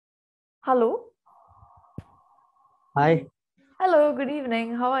Hello. Hi, Hello, good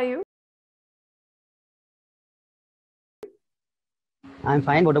evening. How are you? I'm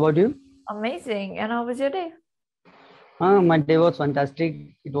fine. What about you? Amazing. And how was your day? My day was fantastic.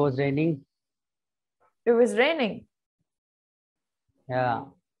 It was raining. It was raining. Yeah.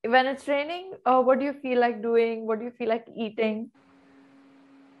 When it's raining, what do you feel like doing? What do you feel like eating?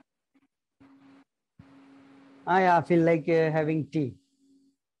 I feel like having tea.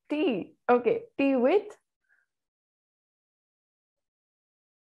 Tea. Okay. Tea with?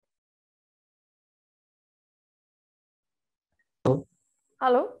 So,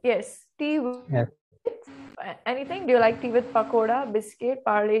 Hello? Yes. Tea with yeah. anything? Do you like tea with pakoda, biscuit,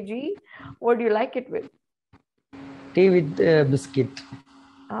 parle G? What do you like it with? Tea with biscuit.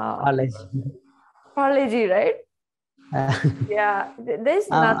 Uh, College. Parle G, right? Uh, Yeah. There's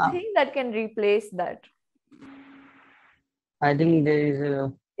uh, nothing that can replace that. I think there is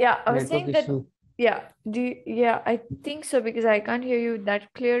a Yeah, I was network saying that. issue. Yeah, yeah, I think so because I can't hear you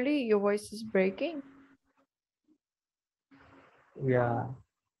that clearly. Your voice is breaking. Yeah.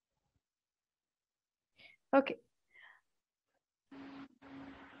 Okay,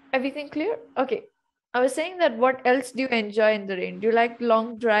 everything clear? Okay. I was saying that what else do you enjoy in the rain? Do you like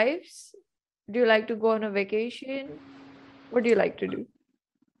long drives? Do you like to go on a vacation? What do you like to do?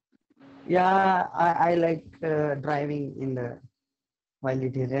 Yeah, I like driving in the while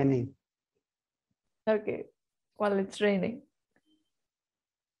it is raining. Okay, while it's raining.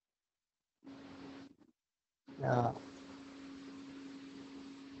 Yeah.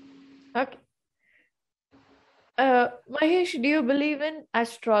 Okay. Mahesh, do you believe in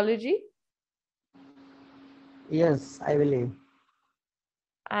astrology? Yes, I believe.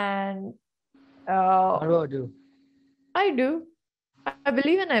 And uh, What about you? I do. I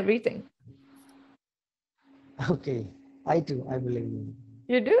believe in everything. Okay. I too. I believe.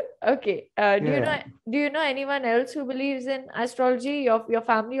 You do? Okay. Yeah. Do you know anyone else who believes in astrology? Your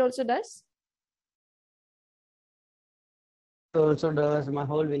family also does? Also does. My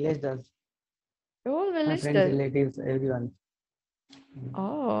whole village does. The whole My village friends, does. relatives, everyone.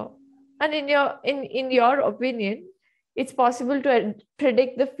 Oh. And in your opinion, it's possible to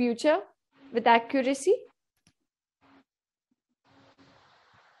predict the future with accuracy?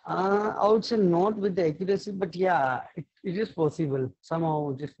 I would say not with the accuracy, but yeah, it is possible.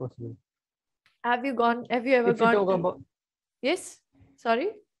 Somehow it is possible. Have you ever If we gone talk to? about, Yes? Sorry?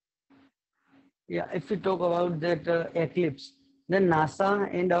 yeah, if we talk about that eclipse, then NASA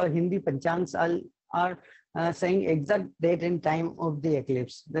and our Hindi Panchangs are saying exact date and time of the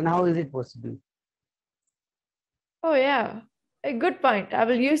eclipse. Then how is it possible? Oh yeah. A good point. I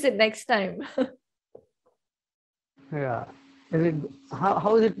will use it next time. Yeah. Is it,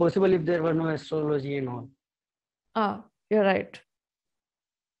 how is it possible if there were no astrology and all? Ah, you're right.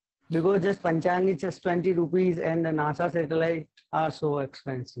 Because just Panchang is just 20 rupees and the NASA satellite are so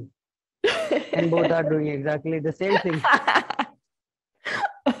expensive. And both are doing exactly the same thing.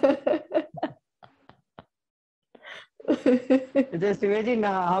 Just imagine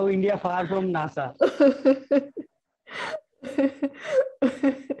how India far from NASA.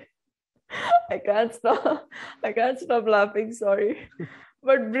 I can't stop. I can't stop laughing. Sorry,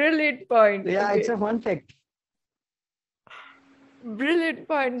 but brilliant point. Yeah, it's Okay, a fun fact. brilliant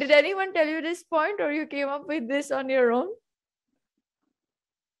point. Did anyone tell you this point, or you came up with this on your own?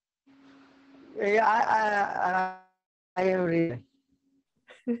 Yeah, I have read.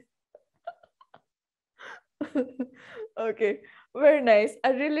 Okay, very nice. I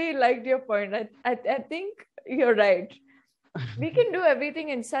really liked your point. I think you're right. We can do everything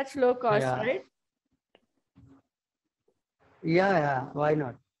in such low cost, Yeah, right? yeah. Why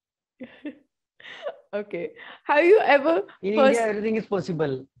not? Okay. Have you ever In India, first? everything is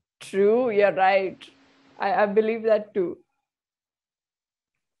possible. True, you're right. I believe that too.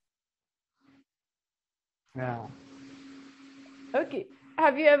 Yeah. Okay.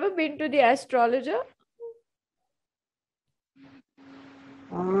 Have you ever been to the astrologer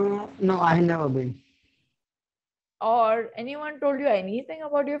No, I have never been. or anyone told you anything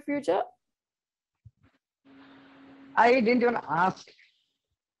about your future? I didn't even ask.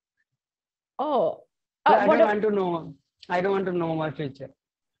 Oh, I what? don't want to know. I don't want to know my future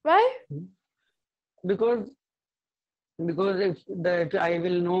Why? because if I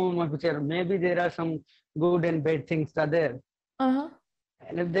will know my future, maybe there are some good and bad things are there, Uh-huh.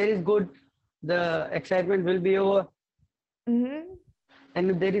 and if there is good, the excitement will be over, Mm-hmm.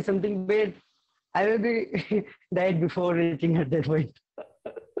 and if there is something bad, I will be died before reaching at that point.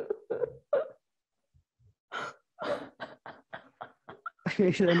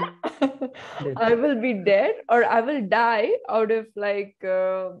 Death. I will be dead, or I will die out of like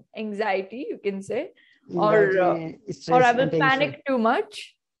anxiety, you can say, Anxiety, or I stress, will and tension. panic too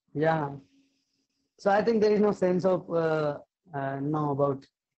much. Yeah. So I think there is no sense of know about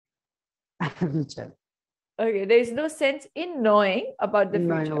future. Okay, there is no sense in knowing about the In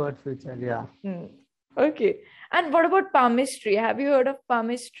knowing future. about future. Yeah. Hmm. Okay. And what about palmistry? Have you heard of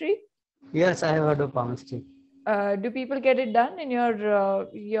palmistry? Yes, I have heard of palmistry. Do people get it done in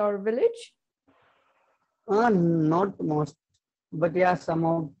your village? Not most, but yeah, some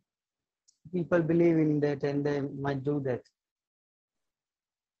of people believe in that and they might do that.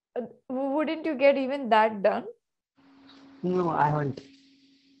 Wouldn't you get even that done? No, I haven't,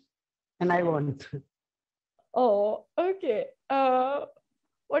 and I won't. Oh, okay.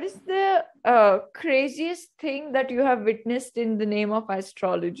 What is the craziest thing that you have witnessed in the name of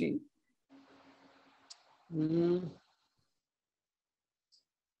astrology? Mm,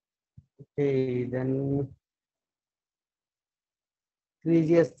 okay, then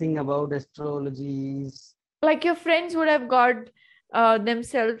craziest thing about astrology is Like your friends would have got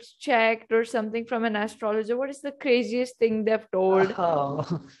themselves checked or something from an astrologer. What is the craziest thing they've told?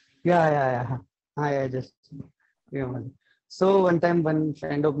 oh, yeah. I just remember. So one time, one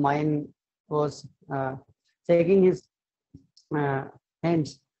friend of mine was checking his uh,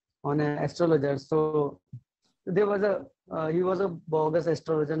 hands on an astrologer. So there was a he was a bogus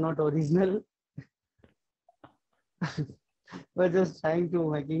astrologer, not original, but just trying to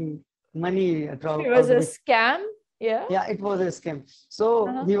making money It out was a of it. scam. Yeah. Yeah, it was a scam. So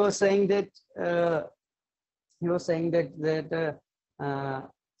Uh-huh. he was saying that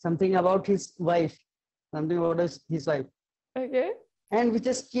something about his wife, something about his wife, Okay. and we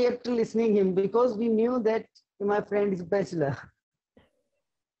just kept listening him because we knew that my friend is bachelor.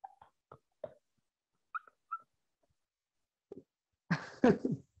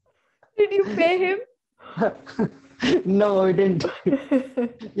 Did you pay him? No, he didn't.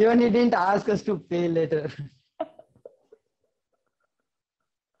 Even he didn't ask us to pay later.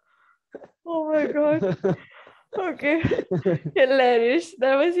 Oh my God. Okay. Hilarious.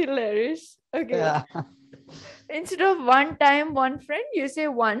 That was hilarious. Okay. Yeah, Instead of one time, one friend, you say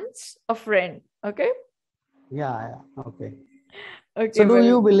once a friend. Okay. okay. So, Okay. do Well,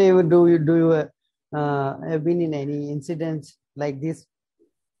 you believe? Have been in any incidents like this?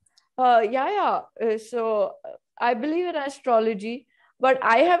 So I believe in astrology, but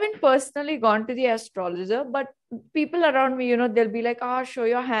I haven't personally gone to the astrologer. But people around me, they'll be like, "Ah, show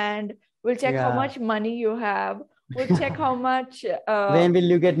your hand. We'll check how Yeah. much money you have. We'll check how much. When will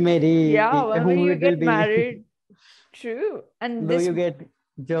you get married? Yeah, when will Who you it will get be? married?" True. And Do this, you get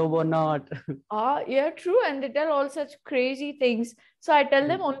job or not? yeah, true. And they tell all such crazy things. So I tell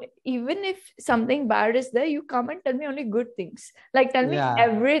them only, even if something bad is there, you come and tell me only good things. Like, tell me Yeah,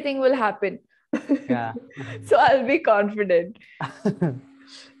 everything will happen. yeah. So I'll be confident.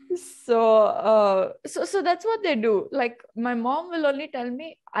 So that's what they do. Like, my mom will only tell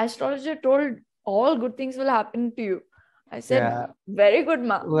me, astrologer told all good things will happen to you. I said, Yeah, very good,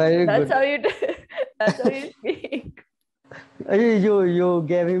 ma. very That's good. how you that's how you speak. You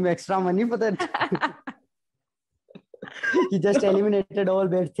gave him extra money for that. He just No, eliminated all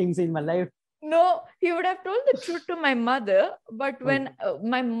bad things in my life. no, he would have told the truth to my mother. But when Okay.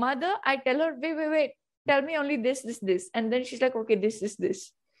 my mother, I tell her, wait, tell me only this. And then she's like, okay, this is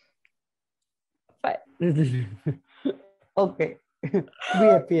this. Fine. Okay. Be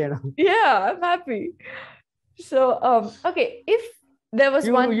happy now. Yeah, I'm happy. So, okay, if there was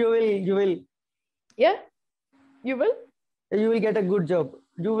You one, you will you will yeah, you will. you will get a good job.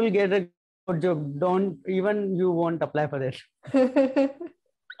 You will get a good job. Don't even you won't apply for that.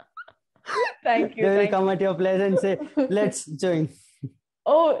 Thank you, They will thank come you. at your place and say, let's join.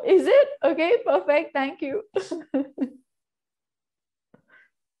 Oh, is it? Okay, perfect. Thank you.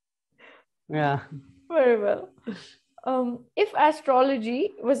 Yeah. Very well. If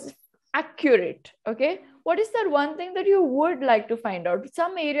astrology was accurate, okay, what is that one thing that you would like to find out?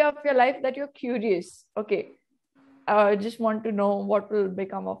 Some area of your life that you're curious. Okay, I just want to know what will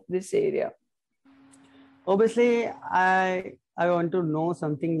become of this area. Obviously, I want to know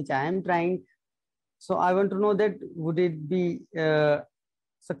something which I am trying. So I want to know that would it be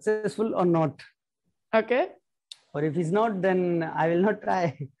successful or not? Okay, Or if it's not, then I will not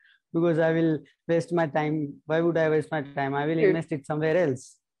try because I will waste my time. Why would I waste my time? I will true, invest it somewhere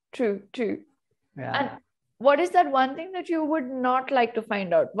else. true. And Yeah. what is that one thing that you would not like to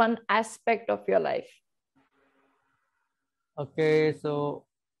find out? One aspect of your life. Okay. So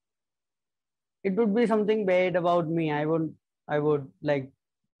it would be something bad about me. I would like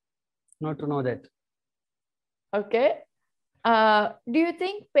not to know that. Okay. Do you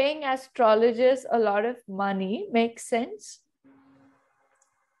think paying astrologers a lot of money makes sense?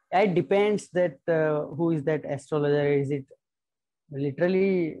 It depends that who is that astrologer. Is it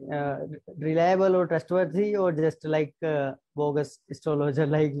literally reliable or trustworthy, or just like bogus astrologer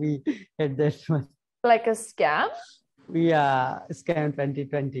like we had that one? Like a scam? Yeah, scam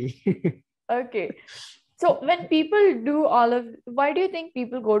 2020. Okay. So when people do all of, why do you think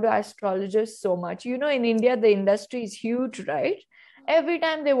people go to astrologers so much? You know, in India, the industry is huge, right? Every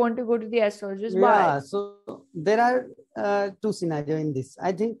time they want to go to the astrologers. Why? Yeah, so there are two scenarios in this.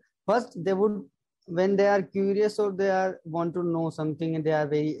 I think first they would, when they are curious or they are want to know something and they are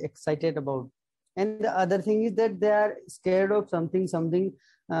very excited about. And the other thing is that they are scared of something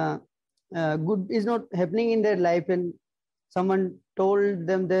uh, good is not happening in their life, and someone told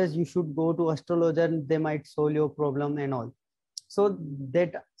them that you should go to astrologer and they might solve your problem and all. So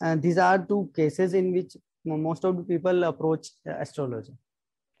that these are two cases in which most of the people approach astrologer.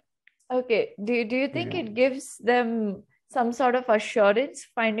 Okay. Do you think Yeah. it gives them some sort of assurance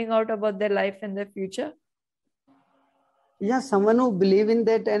finding out about their life and their future? Yeah, someone who believe in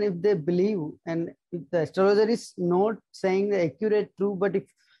that, and if they believe, and if the astrologer is not saying the accurate true, but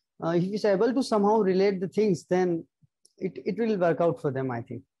if he's able to somehow relate the things, then it will work out for them, I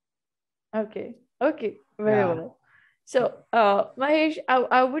think. Okay. Okay. Very Yeah. well. So, Mahesh,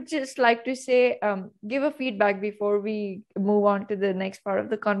 I would just like to say, give a feedback before we move on to the next part of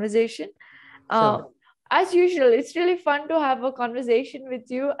the conversation. Uh, Sure. as usual, it's really fun to have a conversation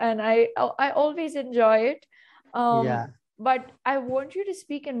with you, and I always enjoy it. Um, Yeah. but I want you to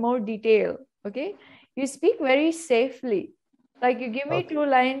speak in more detail. Okay, you speak very safely. Like you give me Okay. two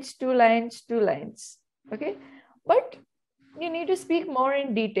lines, two lines, two lines. Okay, but you need to speak more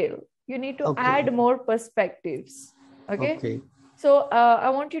in detail. You need to Okay. add more perspectives. Okay, Okay. so I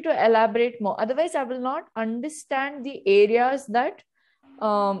want you to elaborate more. Otherwise, I will not understand the areas that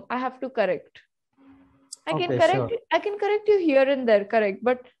I have to correct. Okay. Sure. I can correct you here and there, correct.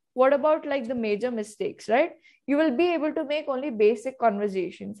 But what about like the major mistakes, right? You will be able to make only basic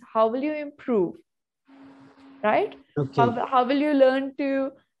conversations. How will you improve, right? Okay. How will you learn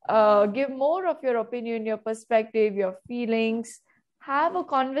to give more of your opinion, your perspective, your feelings? Have a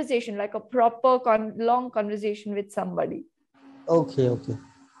conversation, like a proper long conversation with somebody. Okay. Okay.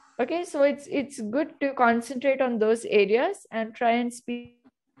 Okay, so it's good to concentrate on those areas and try and speak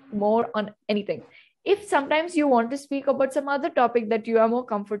more on anything. If sometimes you want to speak about some other topic that you are more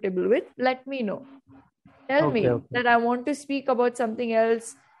comfortable with, let me know. Tell Okay. me Okay. that I want to speak about something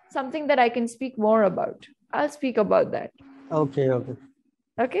else, something that I can speak more about. I'll speak about that. Okay. Okay.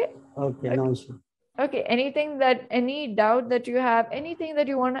 Okay? Okay. Okay. No issue. Okay. Any doubt that you have, anything that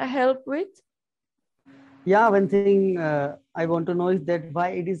you want to help with? Yeah, one thing I want to know is that why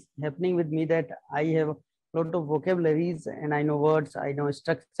it is happening with me that I have a lot of vocabularies and I know words, I know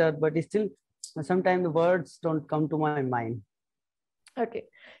structure, but still sometimes the words don't come to my mind. Okay.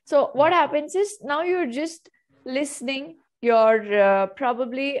 So what happens is now you're just listening, you're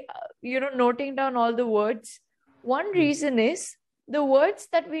probably, noting down all the words. One reason is the words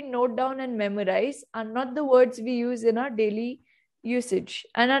that we note down and memorize are not the words we use in our daily usage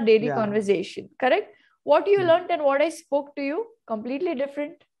and our daily Yeah. conversation, correct? What you learned and what I spoke to you, completely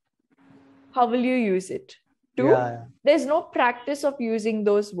different. How will you use it? Two, Yeah. there's no practice of using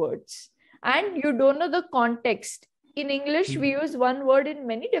those words. And you don't know the context. In English, we use one word in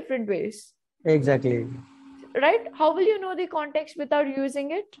many different ways, Exactly. right? How will you know the context without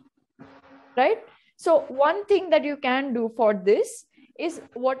using it, right? So, one thing that you can do for this is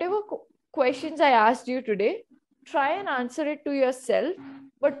whatever questions I asked you today, try and answer it to yourself,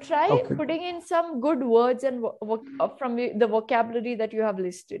 but try Okay. putting in some good words and from the vocabulary that you have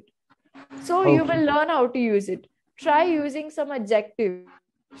listed. So you Okay. will learn how to use it. Try using some adjectives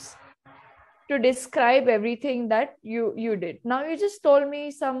to describe everything that you did. Now you just told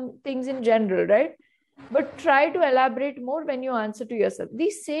me some things in general, right? But try to elaborate more when you answer to yourself.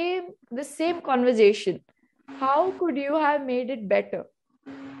 The same conversation. How could you have made it better?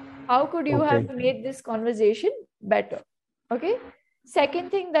 How could you Okay. have made this conversation better? Okay. Second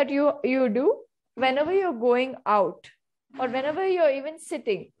thing that you do whenever you're going out or whenever you're even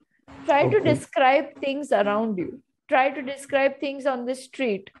sitting, try to Okay. describe things around you. Try to describe things on the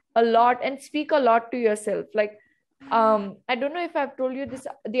street a lot and speak a lot to yourself. Like, I don't know if I've told you this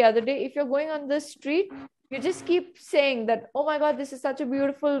the other day. If you're going on the street, you just keep saying that, oh my God, this is such a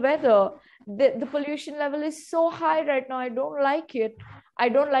beautiful weather. The pollution level is so high right now. I don't like it. I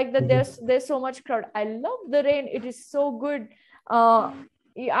don't like that there's so much crowd. I love the rain. It is so good. Uh,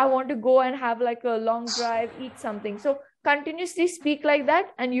 I want to go and have like a long drive, eat something. So continuously speak like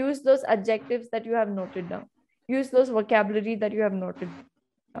that and use those adjectives that you have noted down. use those vocabulary that you have noted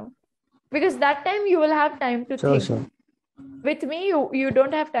down. Because that time you will have time to think. Sure. With me, you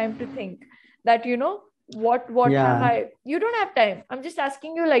don't have time to think that, what Yeah. have I, you don't have time. I'm just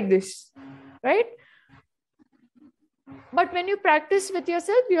asking you like this, right? But when you practice with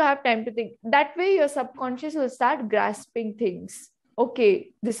yourself, you have time to think. That way your subconscious will start grasping things.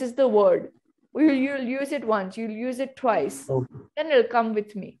 Okay, this is the word. You'll use it once, you'll use it twice. Okay. Then it'll come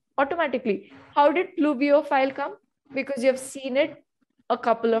with me automatically. How did pluviophile come? Because you've seen it a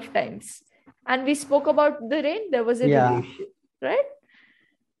couple of times. And we spoke about the rain, there was a relation, right?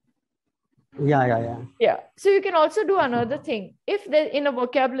 Yeah. So you can also do another thing. If there in a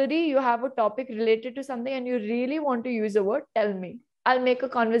vocabulary you have a topic related to something and you really want to use a word, tell me. I'll make a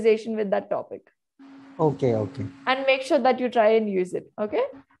conversation with that topic. Okay. And make sure that you try and use it. Okay?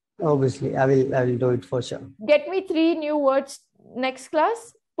 Obviously, I will do it for sure. Get me 3 new words next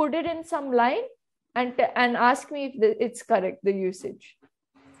class, put it in some line and ask me if it's correct, the usage.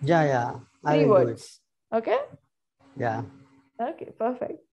 Yeah. I 3 will words. Okay? do it. Yeah. Okay, perfect.